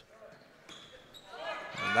West.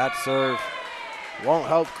 And that serve won't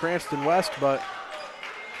help Cranston West, but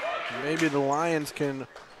maybe the Lions can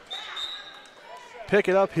pick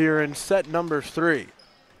it up here in set number 3.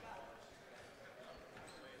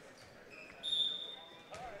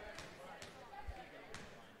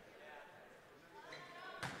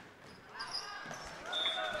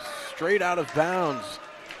 Straight out of bounds.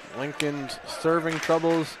 Lincoln's serving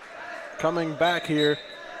troubles coming back here.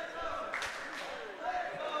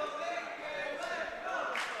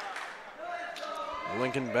 The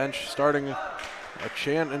Lincoln bench starting a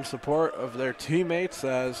chant in support of their teammates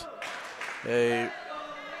as a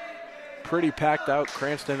pretty packed out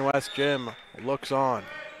Cranston West gym looks on.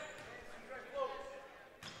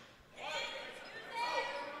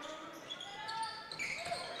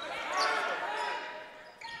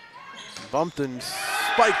 Bumped and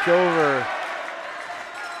spiked over.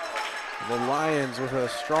 The Lions with a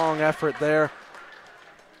strong effort there,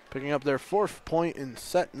 picking up their 4th point in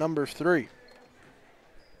set number 3.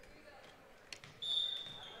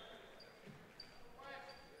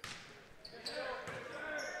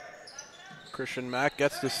 Christian Mack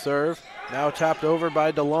gets the serve, now tapped over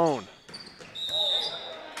by DeLone.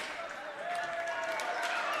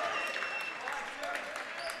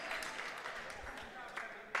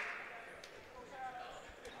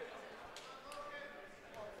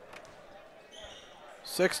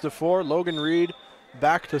 Six to 4, Logan Reed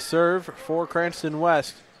back to serve for Cranston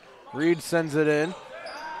West. Reed sends it in.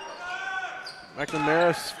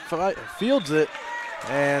 McNamara fields it,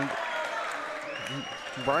 and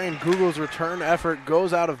Brian Google's return effort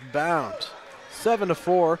goes out of bounds. 7 to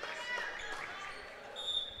 4.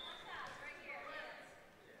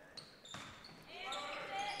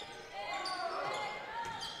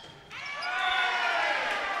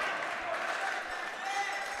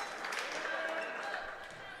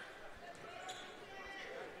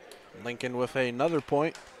 Lincoln with another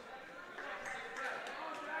point.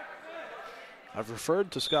 I've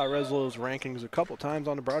referred to Scott Reslow's rankings a couple times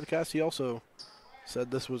on the broadcast. He also said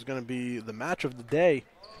this was going to be the match of the day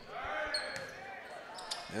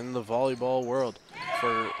in the volleyball world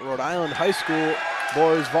for Rhode Island High School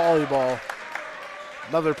boys volleyball.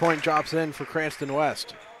 Another point drops in for Cranston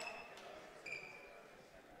West.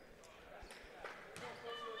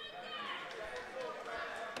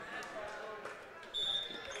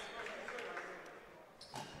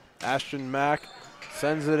 Ashton Mack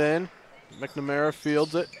sends it in. McNamara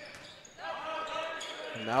fields it.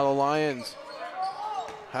 And now the Lions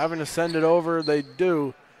having to send it over. They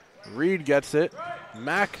do. Reed gets it.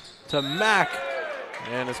 Mack to Mack.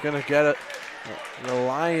 And it's going to get it. The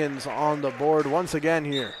Lions on the board once again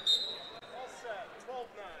here.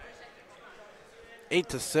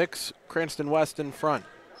 8-6, Cranston West in front.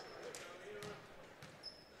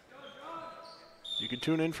 You can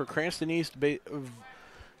tune in for Cranston East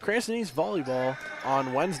volleyball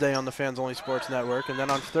on Wednesday on the Fans Only Sports Network, and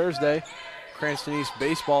then on Thursday, Cranston East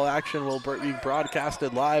baseball action will be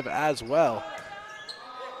broadcasted live as well.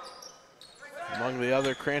 Among the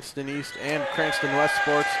other Cranston East and Cranston West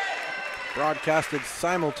sports broadcasted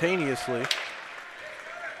simultaneously.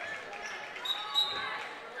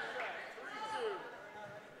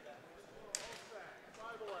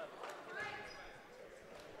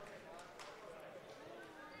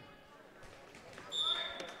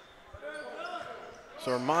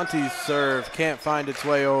 So Monty's serve can't find its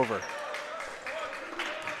way over.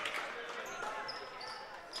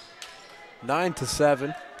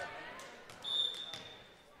 9-7.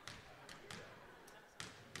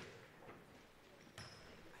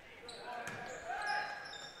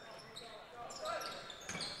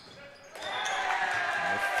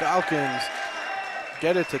 Falcons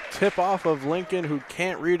get it to tip off of Lincoln, who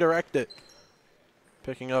can't redirect it.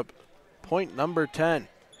 Picking up point number 10.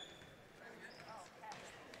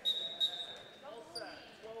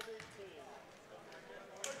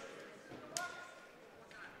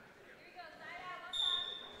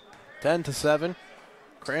 Ten to 7.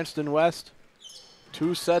 Cranston West,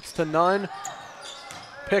 2-0.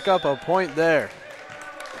 Pick up a point there.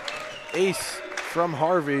 Ace from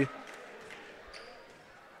Harvey.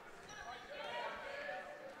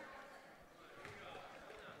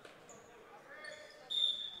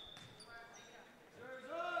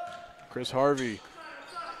 Chris Harvey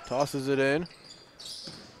tosses it in.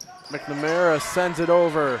 McNamara sends it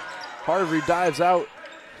over. Harvey dives out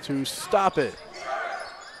to stop it.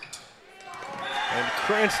 And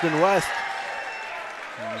Cranston West,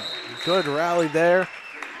 good rally there.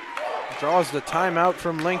 Draws the timeout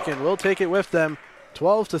from Lincoln. We'll take it with them.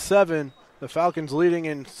 12-7. The Falcons leading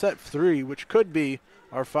in set 3, which could be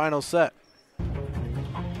our final set.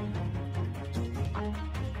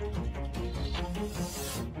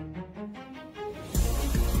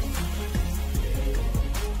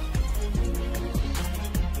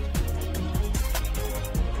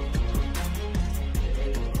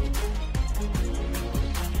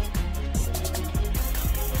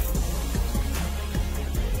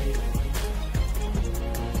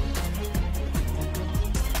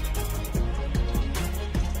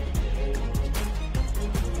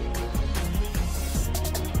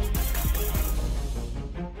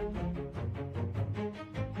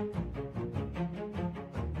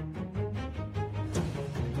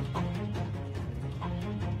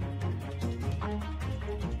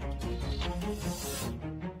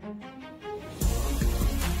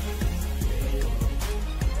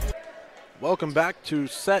 Welcome back to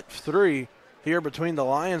set 3 here between the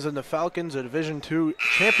Lions and the Falcons, a Division II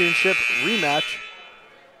championship rematch.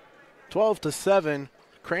 12-7.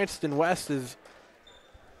 Cranston West is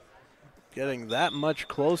getting that much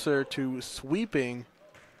closer to sweeping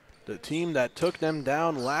the team that took them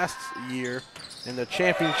down last year in the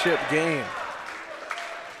championship game.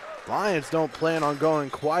 Lions don't plan on going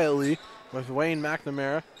quietly with Wayne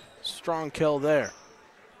McNamara. Strong kill there.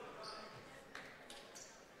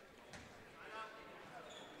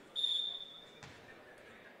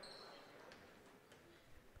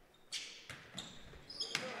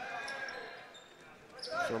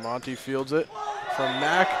 So Monty fields it from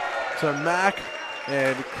Mack to Mack,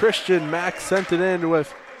 and Christian Mack sent it in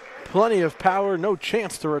with plenty of power, no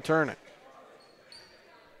chance to return it.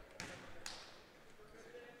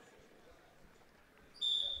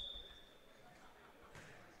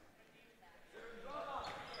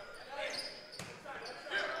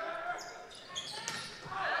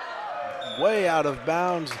 Way out of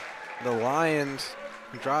bounds. The Lions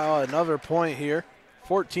draw another point here,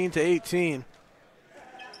 14-18.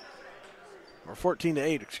 Or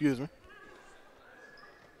 14-8, excuse me.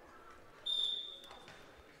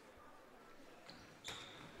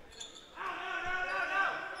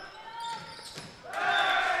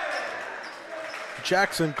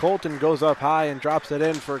 Jackson Colton goes up high and drops it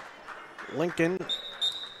in for Lincoln.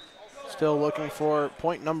 Still looking for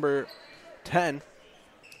point number 10.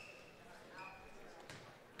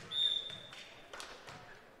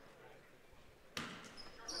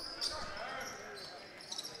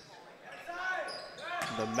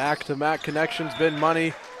 The Mac-to-Mac connection's been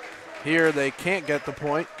money. Here they can't get the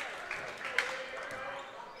point.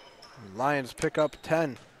 Lions pick up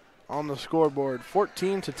 10 on the scoreboard,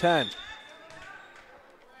 14-10.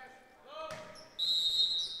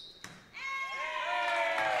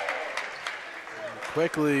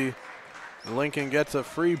 Quickly, Lincoln gets a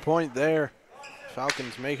free point there.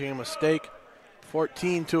 Falcons making a mistake,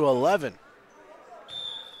 14-11.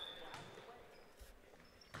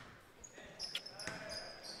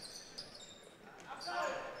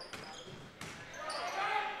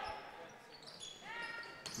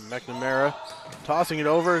 McNamara tossing it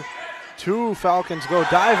over. Two Falcons go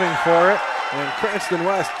diving for it, and Cranston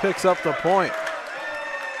West picks up the point.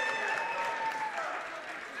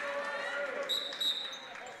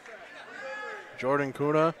 Jordan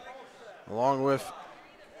Kuna, along with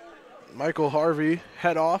Michael Harvey,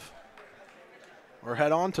 head on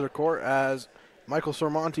to the court as Michael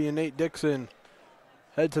Sormonti and Nate Dixon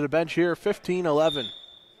head to the bench here, 15-11.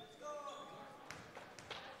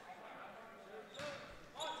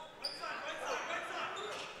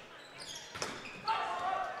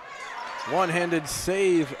 One-handed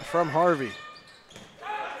save from Harvey.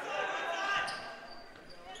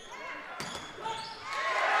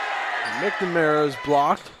 McNamara is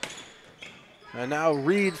blocked. And now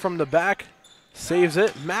Reed from the back saves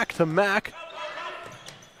it. Mac to Mac.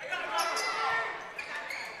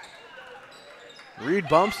 Reed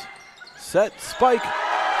bumps, set, spike,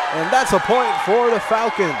 and that's a point for the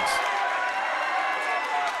Falcons.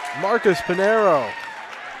 Marcus Pinero.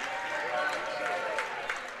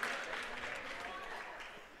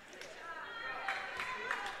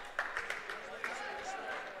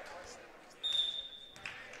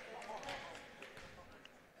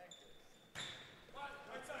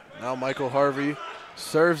 Now Michael Harvey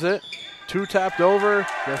serves it. Two tapped over.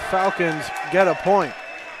 The Falcons get a point.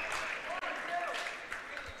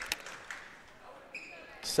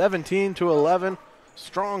 17-11.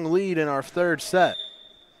 Strong lead in our third set.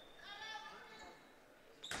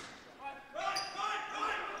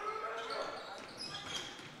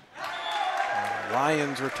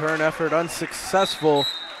 Lions return effort unsuccessful.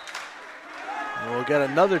 We'll get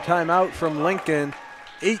another timeout from Lincoln.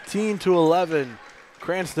 18-11.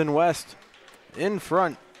 Cranston West in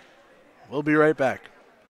front. We'll be right back.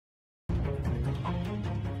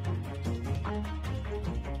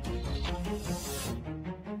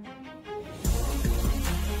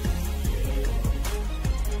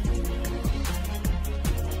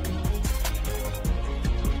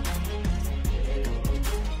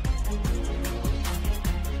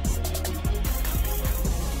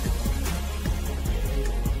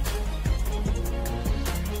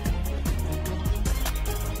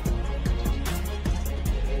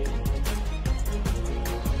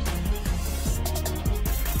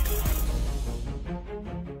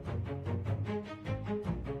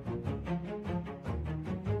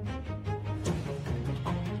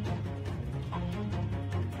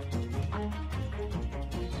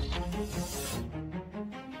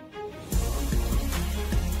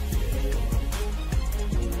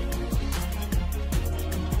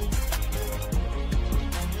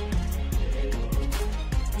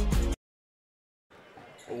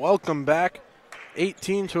 Welcome back.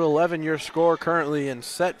 18-11 your score currently in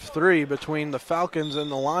set 3 between the Falcons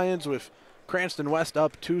and the Lions, with Cranston West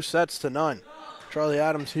up 2-0. Charlie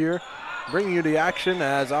Adams here bringing you the action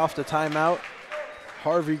as off the timeout,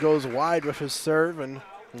 Harvey goes wide with his serve and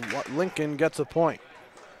Lincoln gets a point.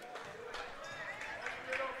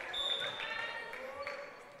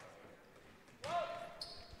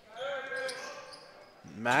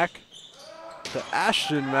 Mack to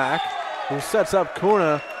Ashton Mack, who sets up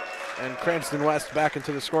Kuna, and Cranston West back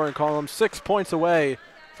into the scoring column, 6 points away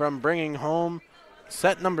from bringing home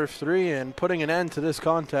set number 3 and putting an end to this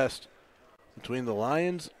contest between the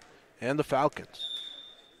Lions and the Falcons.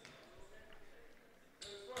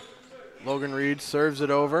 Logan Reed serves it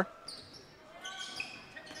over.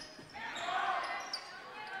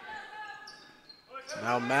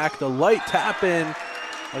 Now Mack, the light tap in,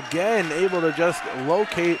 again able to just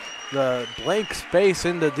locate the blank space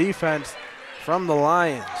in the defense from the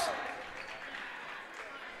Lions.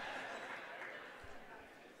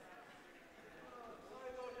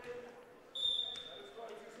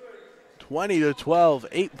 (20-12),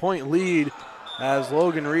 8-point lead as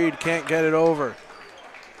Logan Reed can't get it over.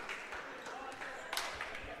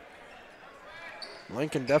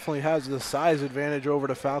 Lincoln definitely has the size advantage over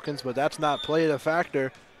the Falcons, but that's not played a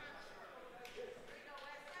factor.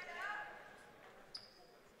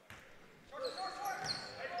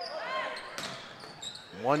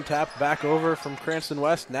 One tap back over from Cranston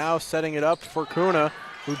West, now setting it up for Kuna,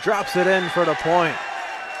 who drops it in for the point.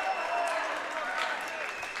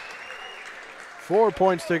 4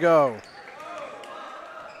 points to go.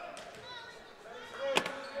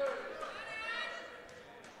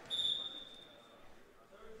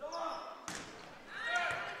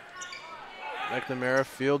 McNamara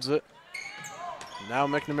fields it. Now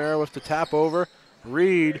McNamara with the tap over.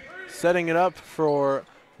 Reed setting it up for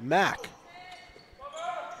Mack.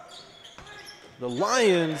 The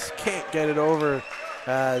Lions can't get it over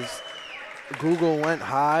as Google went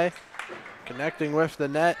high, connecting with the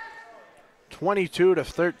net.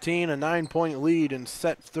 22-13, a 9-point lead in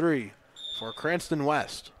set 3 for Cranston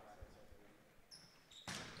West.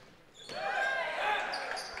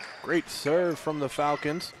 Great serve from the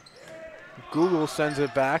Falcons. Google sends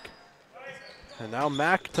it back. And now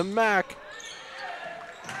Mack to Mack.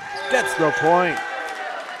 Gets the point.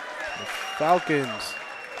 The Falcons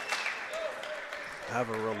have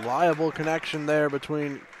a reliable connection there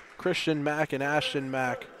between Christian Mack and Ashton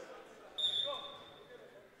Mack.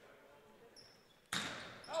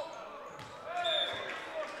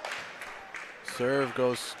 Serve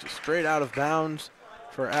goes straight out of bounds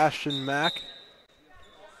for Ashton Mack.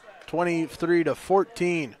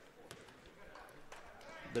 23-14.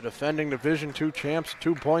 The defending Division II champs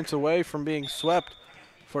 2 points away from being swept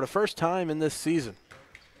for the first time in this season.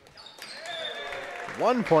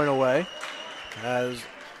 1 point away as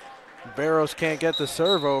Barrows can't get the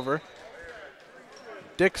serve over.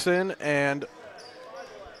 Dixon and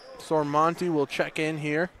Sormonti will check in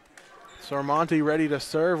here. Sormonti ready to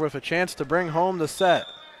serve with a chance to bring home the set.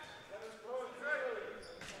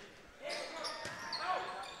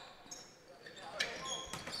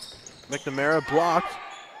 McNamara blocked.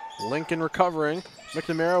 Lincoln recovering.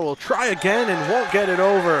 McNamara will try again and won't get it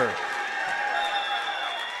over.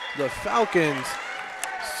 The Falcons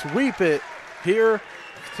sweep it here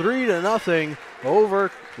 3-0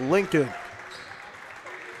 over Lincoln.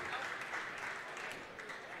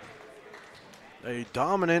 A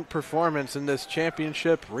dominant performance in this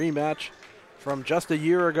championship rematch from just a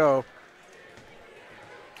year ago.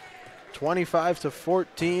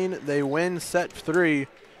 25-14, they win set 3,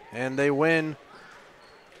 and they win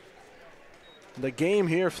the game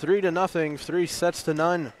here 3-0, 3 sets to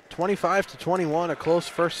none. 25-21, a close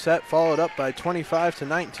first set followed up by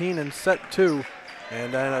 25-19 in set 2,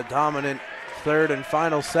 and then a dominant third and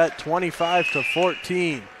final set,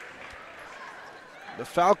 25-14. The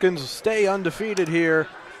Falcons stay undefeated here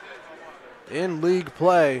in league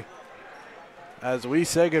play. As we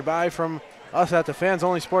say goodbye from us at the Fans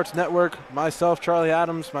Only Sports Network, myself, Charlie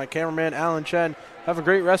Adams, my cameraman, Alan Chen. Have a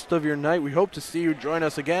great rest of your night. We hope to see you join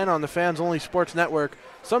us again on the Fans Only Sports Network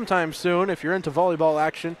sometime soon. If you're into volleyball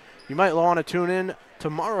action, you might want to tune in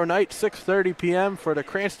tomorrow night, 6:30 p.m. for the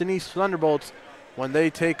Cranston East Thunderbolts when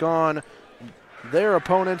they take on their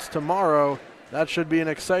opponents tomorrow. That should be an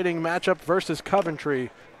exciting matchup versus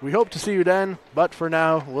Coventry. We hope to see you then, but for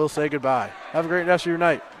now, we'll say goodbye. Have a great rest of your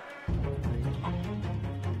night.